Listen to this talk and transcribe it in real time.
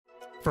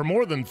For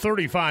more than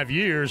 35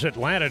 years,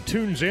 Atlanta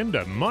tunes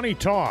into Money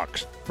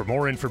Talks. For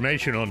more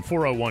information on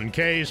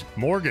 401ks,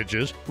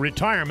 mortgages,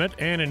 retirement,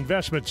 and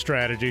investment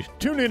strategies,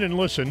 tune in and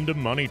listen to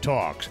Money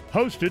Talks,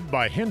 hosted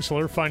by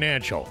Hensler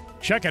Financial.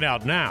 Check it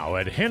out now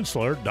at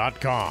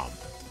hensler.com.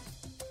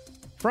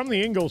 From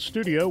the Ingalls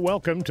studio,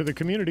 welcome to the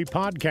Community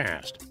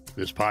Podcast.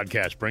 This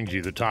podcast brings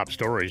you the top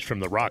stories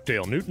from the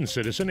Rockdale Newton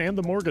Citizen and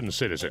the Morgan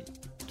Citizen.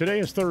 Today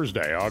is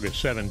Thursday,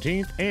 August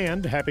 17th,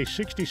 and happy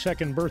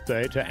 62nd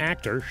birthday to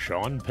actor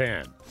Sean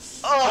Penn.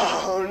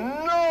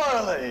 Oh,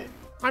 gnarly!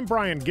 I'm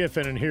Brian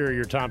Giffen, and here are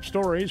your top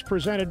stories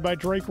presented by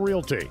Drake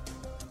Realty.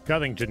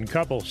 Covington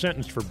couple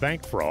sentenced for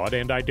bank fraud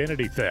and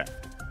identity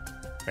theft.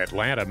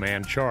 Atlanta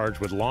man charged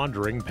with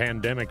laundering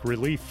pandemic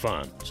relief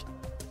funds.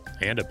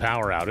 And a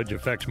power outage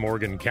affects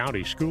Morgan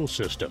County school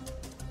system.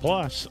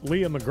 Plus,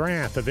 Leah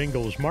McGrath of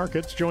Ingalls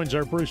Markets joins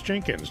our Bruce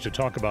Jenkins to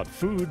talk about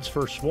foods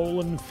for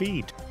swollen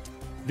feet.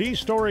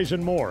 These stories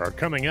and more are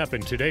coming up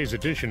in today's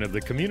edition of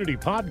the Community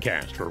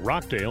Podcast for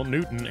Rockdale,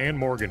 Newton, and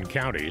Morgan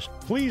counties.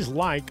 Please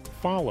like,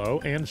 follow,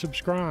 and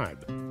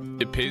subscribe.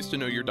 It pays to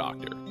know your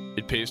doctor.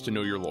 It pays to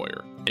know your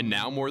lawyer. And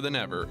now more than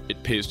ever,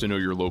 it pays to know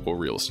your local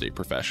real estate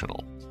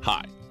professional.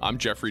 Hi, I'm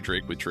Jeffrey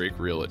Drake with Drake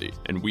Realty,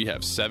 and we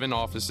have 7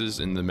 offices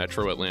in the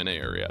metro Atlanta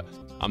area.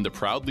 I'm the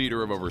proud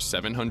leader of over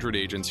 700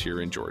 agents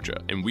here in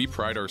Georgia, and we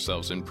pride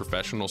ourselves in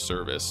professional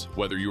service,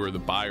 whether you are the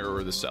buyer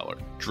or the seller.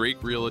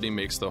 Drake Realty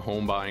makes the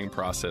home buying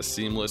process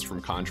seamless from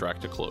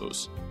contract to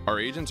close. Our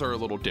agents are a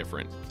little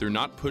different. They're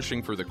not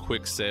pushing for the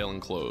quick sale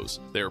and close.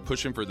 They are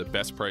pushing for the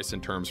best price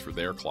and terms for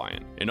their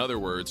client. In other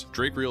words,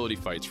 Drake Realty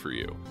fights for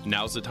you.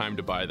 Now's the time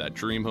to buy that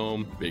dream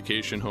home,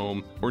 vacation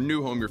home, or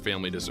new home your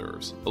family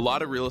deserves. A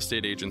lot of real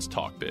estate agents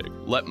talk big.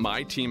 Let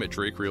my team at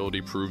Drake Realty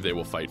prove they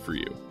will fight for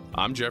you.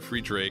 I'm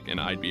Jeffrey Drake,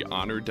 and I'd be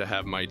honored to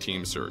have my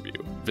team serve you.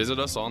 Visit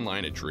us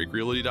online at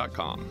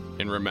drakerealty.com.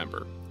 And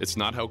remember, it's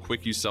not how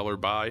quick you sell or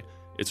buy,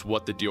 it's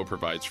what the deal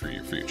provides for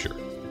your future.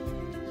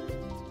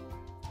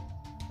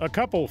 A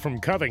couple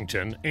from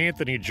Covington,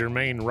 Anthony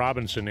Jermaine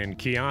Robinson and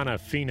Kiana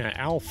Fina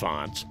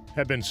Alphonse,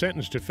 have been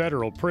sentenced to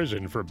federal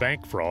prison for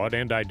bank fraud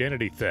and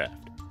identity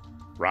theft.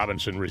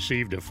 Robinson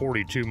received a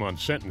 42-month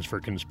sentence for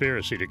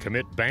conspiracy to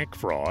commit bank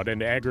fraud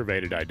and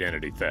aggravated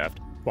identity theft,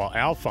 while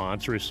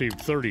Alphonse received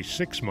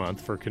 36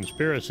 months for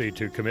conspiracy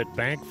to commit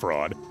bank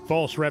fraud,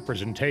 false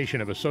representation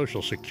of a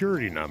social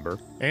security number,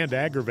 and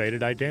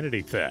aggravated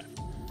identity theft.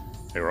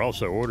 They were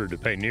also ordered to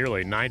pay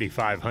nearly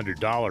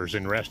 $9,500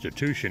 in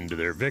restitution to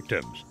their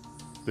victims.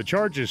 The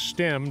charges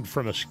stemmed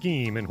from a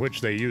scheme in which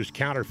they used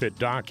counterfeit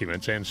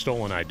documents and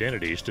stolen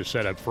identities to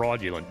set up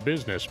fraudulent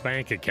business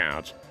bank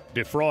accounts,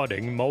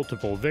 defrauding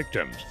multiple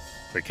victims.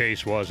 The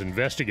case was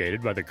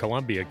investigated by the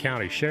Columbia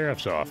County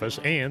Sheriff's Office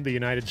and the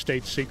United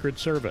States Secret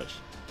Service.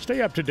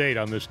 Stay up to date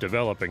on this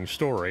developing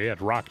story at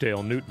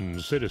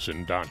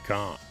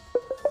RockdaleNewtonCitizen.com.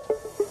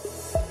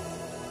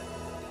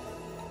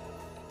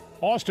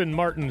 Austin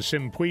Martin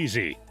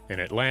Simpuisi, an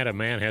Atlanta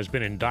man, has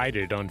been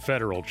indicted on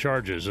federal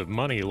charges of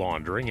money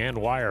laundering and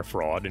wire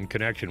fraud in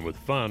connection with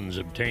funds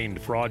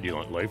obtained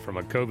fraudulently from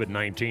a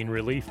COVID-19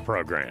 relief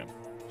program.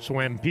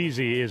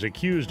 Simpuisi is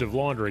accused of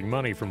laundering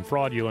money from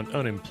fraudulent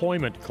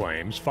unemployment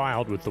claims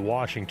filed with the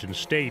Washington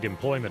State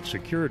Employment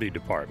Security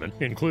Department,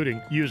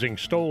 including using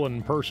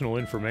stolen personal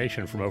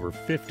information from over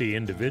 50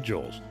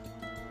 individuals.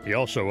 He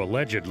also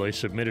allegedly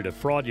submitted a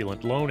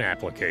fraudulent loan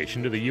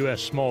application to the U.S.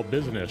 Small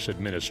Business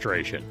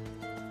Administration.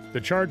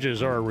 The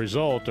charges are a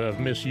result of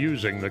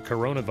misusing the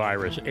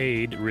Coronavirus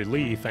Aid,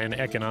 Relief, and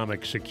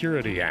Economic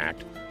Security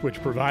Act,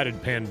 which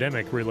provided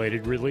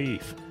pandemic-related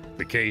relief.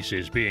 The case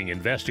is being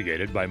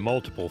investigated by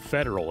multiple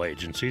federal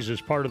agencies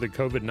as part of the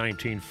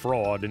COVID-19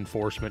 Fraud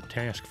Enforcement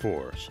Task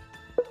Force.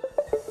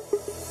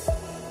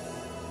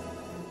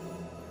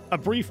 A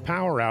brief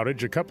power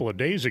outage a couple of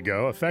days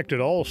ago affected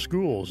all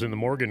schools in the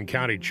Morgan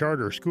County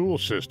Charter School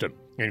System,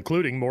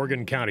 including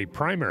Morgan County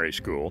Primary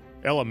School,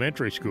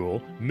 Elementary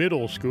School,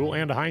 Middle School,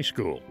 and High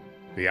School.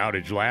 The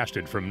outage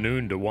lasted from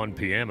noon to 1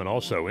 p.m. and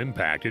also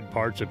impacted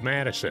parts of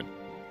Madison.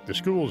 The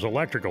school's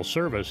electrical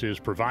service is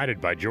provided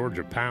by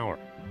Georgia Power.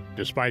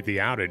 Despite the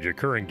outage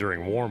occurring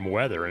during warm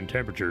weather and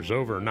temperatures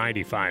over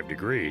 95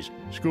 degrees,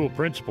 school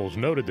principals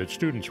noted that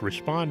students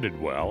responded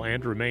well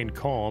and remained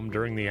calm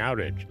during the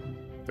outage.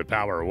 The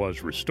power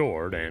was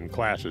restored and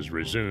classes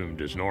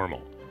resumed as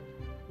normal.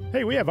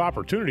 Hey, we have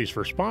opportunities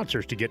for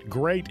sponsors to get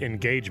great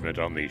engagement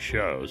on these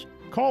shows.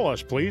 Call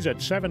us, please, at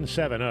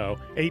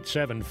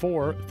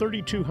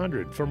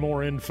 770-874-3200 for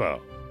more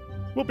info.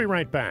 We'll be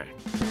right back.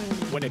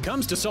 When it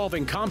comes to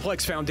solving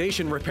complex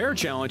foundation repair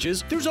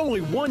challenges, there's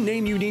only one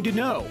name you need to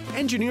know: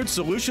 Engineered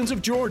Solutions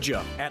of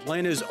Georgia,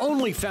 Atlanta's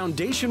only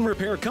foundation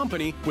repair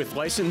company with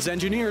licensed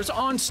engineers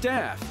on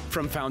staff.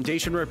 From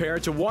foundation repair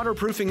to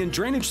waterproofing and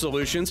drainage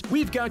solutions,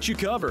 we've got you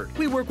covered.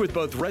 We work with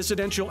both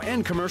residential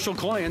and commercial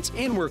clients,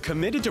 and we're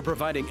committed to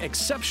providing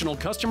exceptional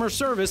customer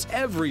service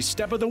every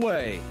step of the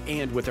way.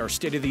 And with our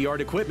state-of-the-art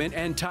equipment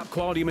and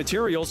top-quality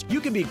materials,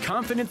 you can be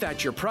confident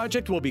that your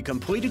project will be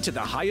completed to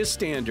the highest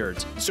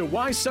standards. So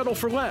why settle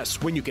for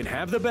less when you can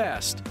have the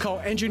best. Call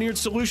Engineered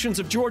Solutions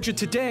of Georgia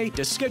today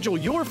to schedule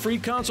your free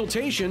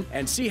consultation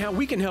and see how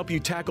we can help you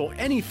tackle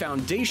any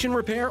foundation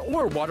repair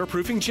or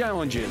waterproofing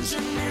challenges.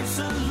 Engineered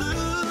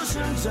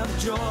Solutions of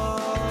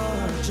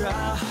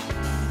Georgia.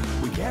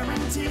 We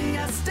guarantee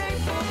a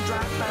stable,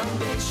 dry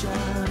foundation.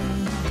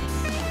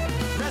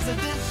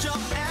 Residential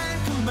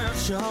and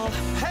commercial.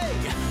 Hey,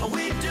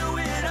 we do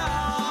it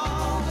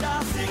all.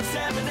 Dial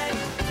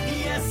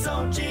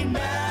 678-ESOG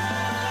now.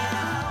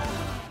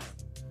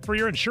 For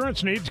your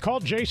insurance needs, call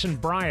Jason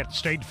Bryant,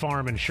 State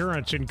Farm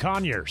Insurance in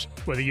Conyers.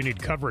 Whether you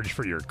need coverage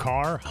for your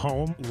car,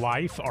 home,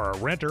 life, are a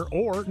renter,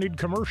 or need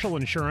commercial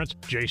insurance,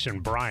 Jason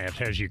Bryant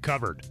has you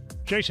covered.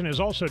 Jason is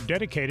also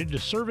dedicated to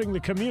serving the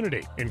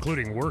community,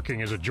 including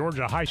working as a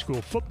Georgia high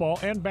school football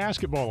and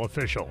basketball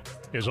official.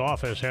 His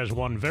office has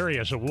won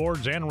various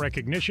awards and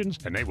recognitions,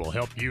 and they will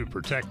help you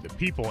protect the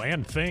people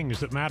and things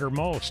that matter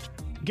most.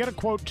 Get a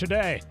quote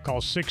today. Call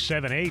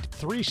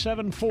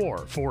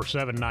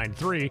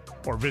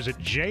 678-374-4793 or visit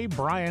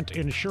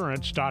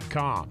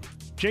jbryantinsurance.com.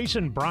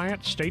 Jason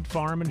Bryant, State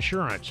Farm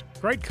Insurance.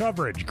 Great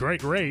coverage,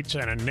 great rates,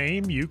 and a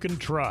name you can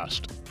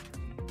trust.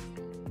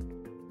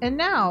 And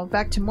now,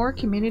 back to more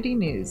community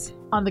news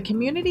on the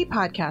Community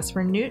Podcast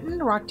for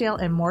Newton, Rockdale,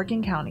 and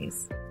Morgan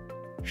counties.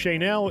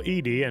 Shaynell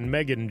Edie and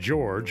Megan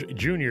George,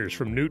 juniors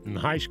from Newton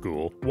High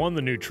School, won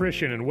the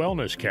Nutrition and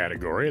Wellness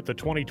category at the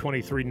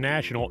 2023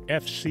 National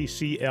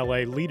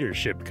FCCLA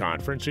Leadership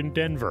Conference in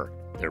Denver.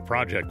 Their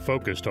project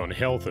focused on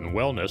health and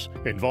wellness,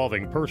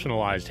 involving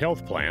personalized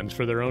health plans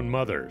for their own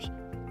mothers.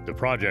 The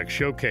project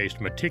showcased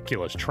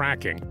meticulous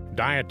tracking,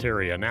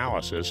 dietary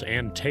analysis,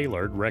 and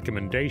tailored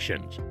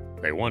recommendations.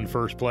 They won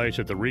first place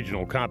at the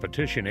regional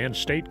competition and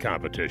state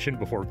competition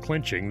before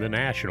clinching the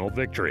national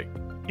victory.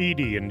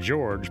 Edie and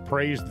George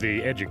praised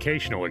the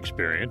educational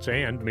experience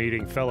and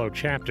meeting fellow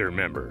chapter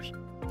members.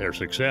 Their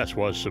success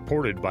was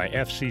supported by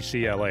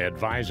FCCLA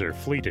advisor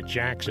Fleeta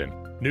Jackson,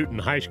 Newton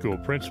High School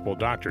principal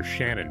Dr.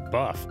 Shannon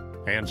Buff,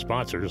 and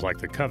sponsors like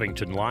the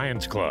Covington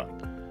Lions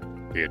Club.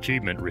 The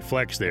achievement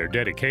reflects their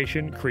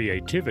dedication,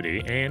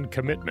 creativity, and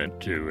commitment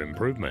to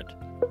improvement.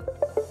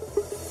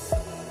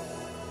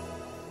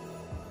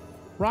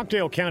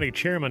 Rockdale County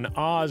Chairman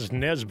Oz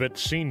Nesbitt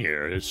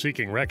Sr. is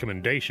seeking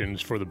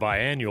recommendations for the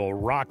biannual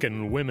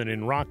Rockin' Women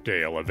in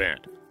Rockdale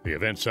event. The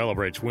event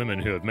celebrates women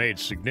who have made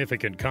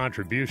significant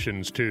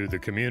contributions to the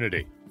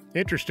community.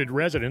 Interested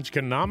residents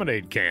can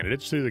nominate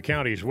candidates through the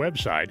county's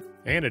website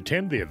and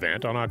attend the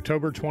event on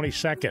October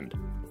 22nd.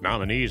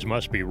 Nominees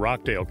must be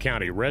Rockdale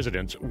County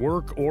residents,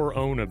 work or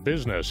own a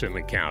business in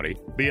the county,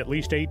 be at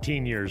least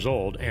 18 years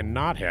old, and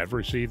not have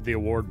received the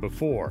award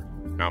before.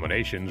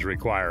 Nominations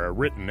require a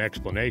written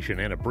explanation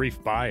and a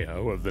brief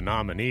bio of the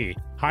nominee,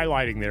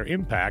 highlighting their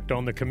impact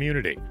on the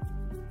community.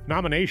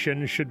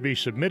 Nominations should be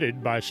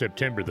submitted by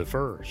September the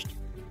 1st.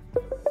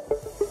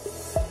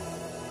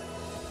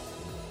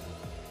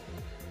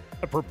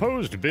 A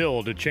proposed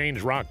bill to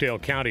change Rockdale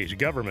County's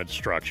government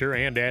structure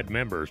and add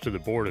members to the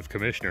Board of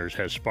Commissioners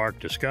has sparked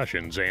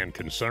discussions and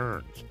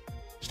concerns.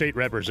 State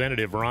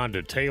Representative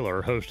Rhonda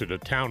Taylor hosted a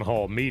town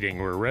hall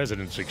meeting where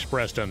residents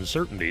expressed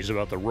uncertainties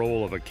about the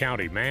role of a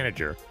county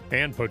manager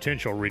and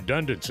potential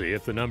redundancy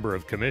if the number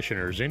of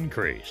commissioners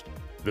increased.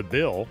 The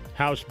bill,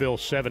 House Bill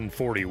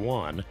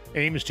 741,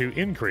 aims to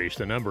increase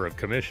the number of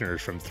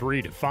commissioners from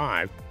 3 to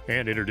 5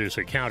 and introduce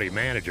a county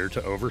manager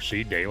to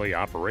oversee daily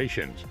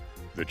operations.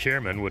 The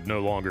chairman would no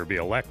longer be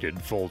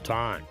elected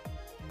full-time.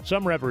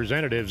 Some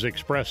representatives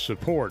expressed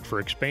support for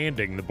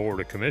expanding the Board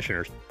of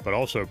Commissioners, but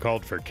also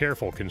called for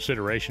careful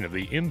consideration of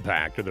the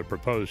impact of the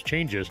proposed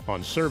changes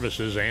on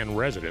services and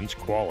residents'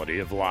 quality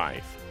of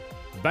life.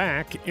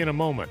 Back in a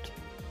moment.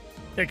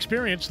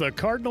 Experience the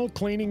Cardinal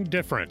Cleaning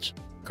difference.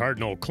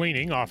 Cardinal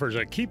Cleaning offers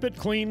a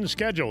keep-it-clean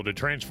schedule to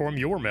transform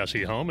your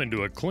messy home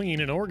into a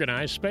clean and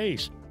organized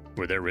space.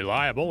 With their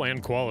reliable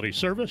and quality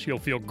service, you'll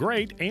feel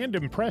great and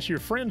impress your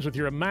friends with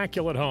your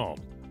immaculate home.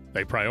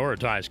 They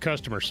prioritize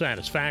customer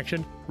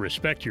satisfaction,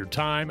 respect your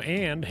time,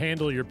 and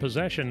handle your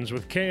possessions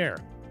with care.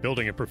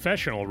 Building a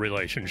professional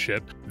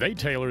relationship, they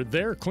tailor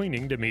their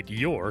cleaning to meet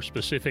your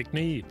specific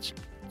needs.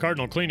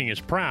 Cardinal Cleaning is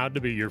proud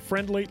to be your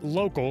friendly,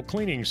 local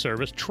cleaning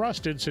service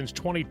trusted since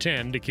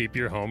 2010 to keep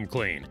your home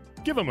clean.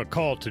 Give them a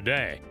call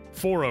today,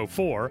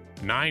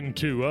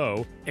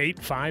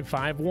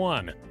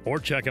 404-920-8551, or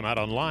check them out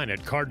online at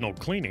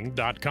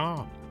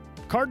cardinalcleaning.com.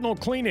 Cardinal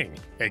Cleaning.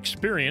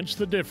 Experience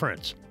the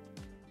difference.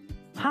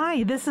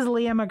 Hi, this is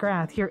Leah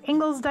McGrath, your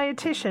Ingles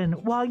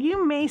dietitian. While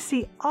you may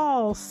see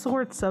all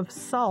sorts of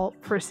salt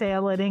for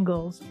sale at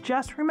Ingles,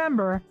 just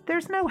remember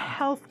there's no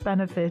health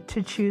benefit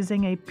to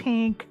choosing a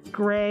pink,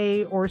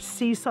 gray, or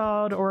sea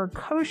salt or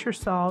kosher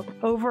salt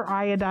over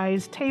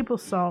iodized table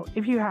salt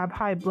if you have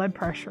high blood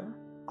pressure.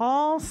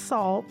 All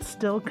salt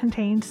still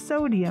contains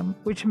sodium,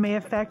 which may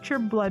affect your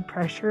blood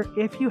pressure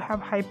if you have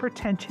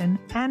hypertension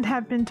and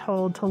have been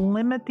told to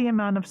limit the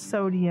amount of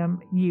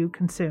sodium you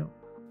consume.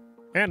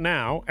 And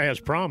now, as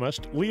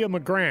promised, Leah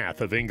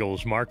McGrath of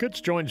Ingles Markets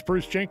joins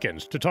Bruce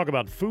Jenkins to talk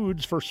about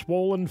foods for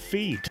swollen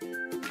feet.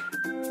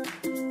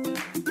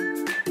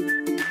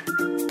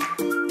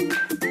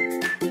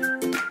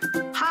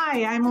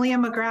 Hi, I'm Leah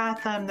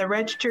McGrath. I'm the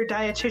registered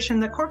dietitian,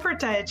 the corporate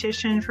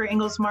dietitian for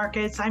Ingalls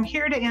Markets. I'm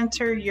here to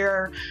answer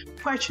your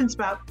questions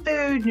about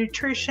food,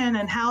 nutrition,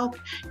 and health.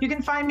 You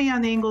can find me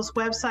on the Ingalls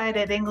website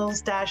at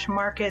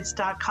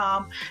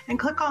ingalls-markets.com and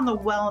click on the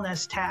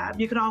Wellness tab.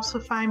 You can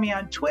also find me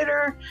on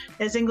Twitter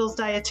as Ingalls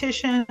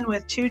Dietitian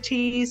with 2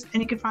 T's,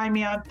 and you can find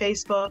me on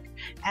Facebook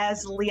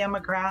as Leah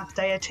McGrath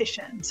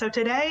Dietitian. So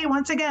today,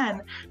 once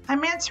again,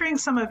 I'm answering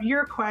some of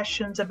your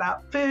questions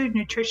about food,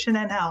 nutrition,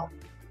 and health.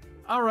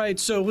 All right,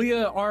 so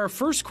Leah, our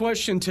first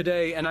question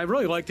today, and I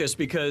really like this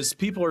because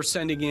people are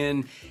sending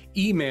in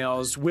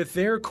emails with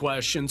their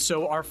questions.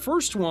 So our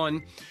first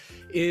one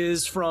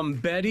is from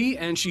Betty,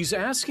 and she's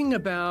asking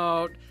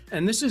about,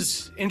 and this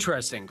is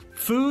interesting,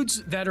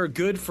 foods that are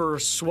good for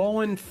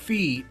swollen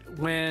feet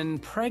when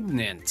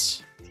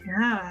pregnant.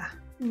 Yeah.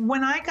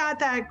 When I got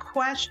that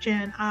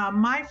question,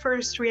 my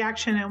first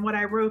reaction and what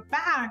I wrote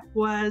back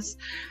was,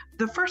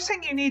 the first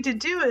thing you need to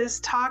do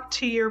is talk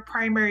to your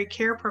primary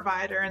care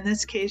provider, in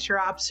this case, your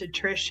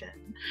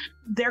obstetrician.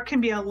 There can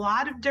be a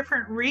lot of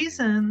different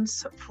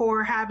reasons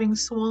for having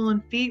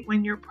swollen feet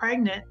when you're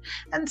pregnant,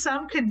 and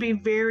some could be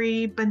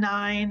very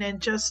benign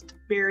and just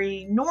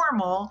very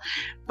normal,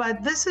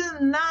 but this is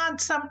not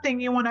something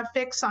you want to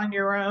fix on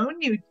your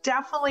own. You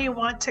definitely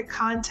want to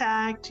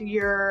contact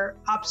your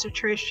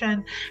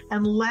obstetrician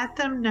and let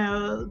them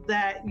know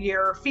that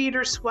your feet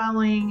are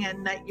swelling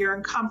and that you're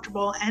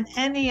uncomfortable, and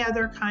any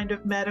other kind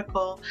of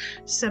medical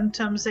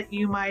symptoms that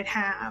you might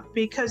have,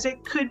 because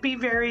it could be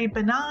very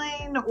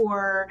benign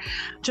or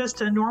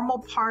just a normal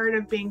part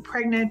of being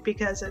pregnant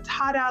because it's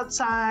hot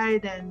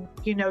outside and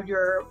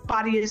your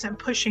body isn't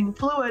pushing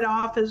fluid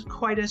off as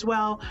quite as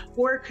well,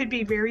 or it could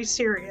be very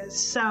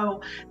serious.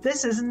 So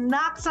this is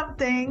not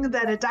something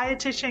that a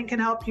dietitian can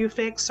help you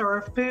fix or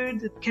a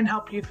food can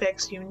help you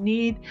fix. You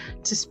need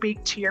to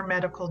speak to your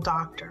medical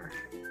doctor.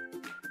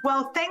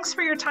 Well, thanks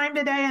for your time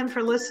today and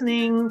for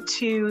listening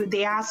to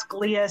the Ask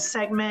Leah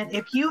segment.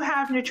 If you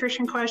have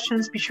nutrition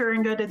questions, be sure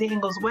and go to the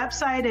Ingalls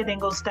website at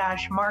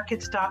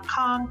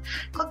ingalls-markets.com.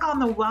 Click on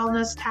the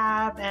Wellness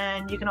tab,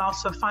 and you can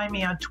also find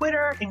me on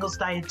Twitter, Ingalls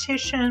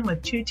Dietitian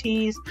with 2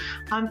 T's,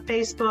 on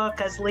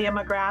Facebook as Leah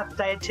McGrath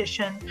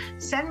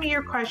Dietitian. Send me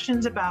your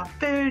questions about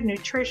food,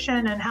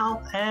 nutrition, and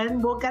health,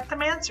 and we'll get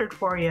them answered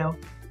for you.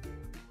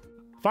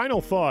 Final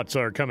thoughts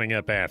are coming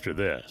up after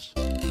this.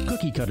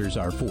 Cookie cutters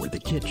are for the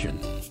kitchen,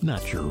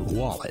 not your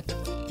wallet.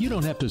 You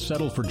don't have to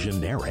settle for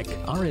generic.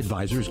 Our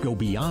advisors go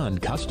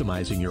beyond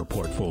customizing your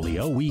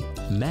portfolio. We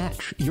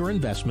match your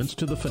investments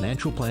to the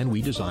financial plan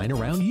we design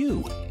around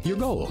you, your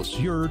goals,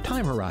 your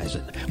time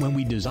horizon, when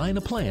we design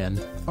a plan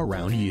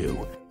around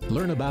you.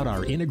 Learn about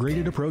our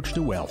integrated approach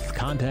to wealth.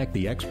 Contact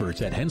the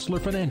experts at Hensler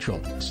Financial,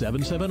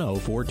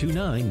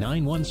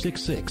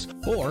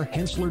 770-429-9166, or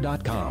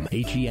Hensler.com,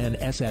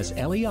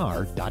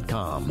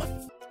 HENSSLER.com.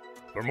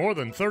 For more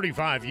than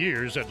 35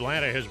 years,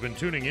 Atlanta has been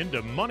tuning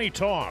into Money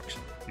Talks,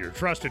 your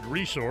trusted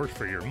resource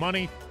for your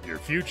money, your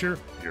future,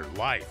 your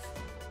life.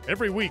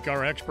 Every week,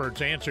 our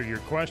experts answer your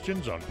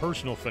questions on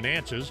personal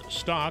finances,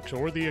 stocks,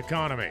 or the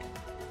economy.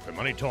 The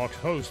Money Talks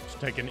hosts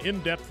take an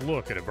in-depth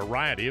look at a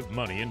variety of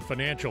money and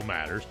financial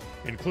matters,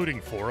 including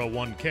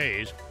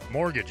 401ks,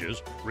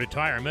 mortgages,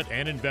 retirement,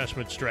 and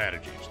investment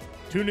strategies.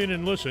 Tune in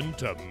and listen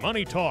to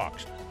Money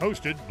Talks,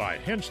 hosted by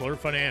Hensler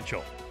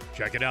Financial.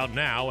 Check it out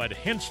now at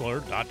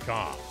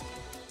Hensler.com.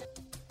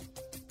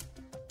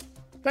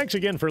 Thanks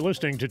again for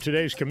listening to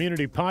today's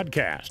Community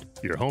Podcast,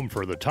 your home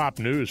for the top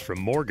news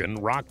from Morgan,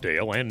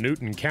 Rockdale, and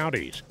Newton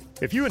counties.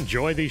 If you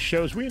enjoy these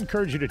shows, we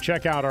encourage you to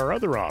check out our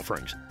other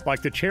offerings,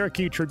 like the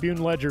Cherokee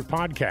Tribune-Ledger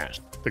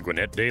podcast, the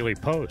Gwinnett Daily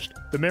Post,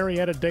 the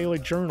Marietta Daily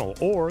Journal,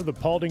 or the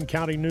Paulding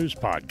County News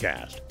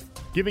Podcast.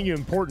 Giving you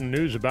important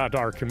news about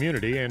our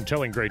community and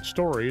telling great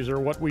stories are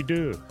what we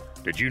do.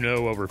 Did you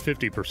know over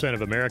 50%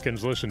 of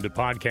Americans listen to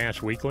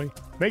podcasts weekly?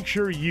 Make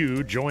sure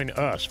you join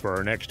us for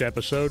our next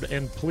episode,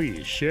 and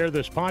please share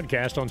this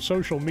podcast on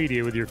social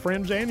media with your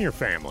friends and your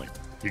family.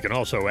 You can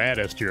also add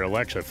us to your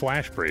Alexa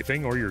Flash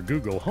Briefing or your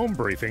Google Home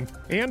Briefing,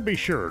 and be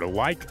sure to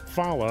like,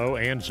 follow,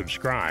 and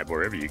subscribe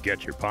wherever you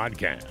get your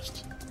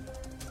podcasts.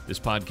 This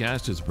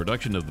podcast is a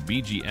production of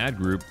the BG Ad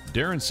Group,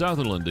 Darren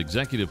Sutherland,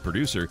 Executive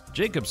Producer,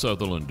 Jacob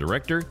Sutherland,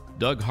 Director,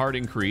 Doug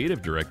Harding,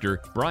 Creative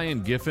Director,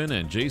 Brian Giffen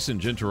and Jason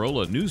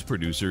Gentarola, News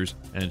Producers,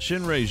 and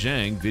Shinrei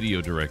Zhang, Video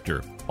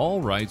Director.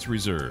 All rights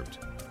reserved.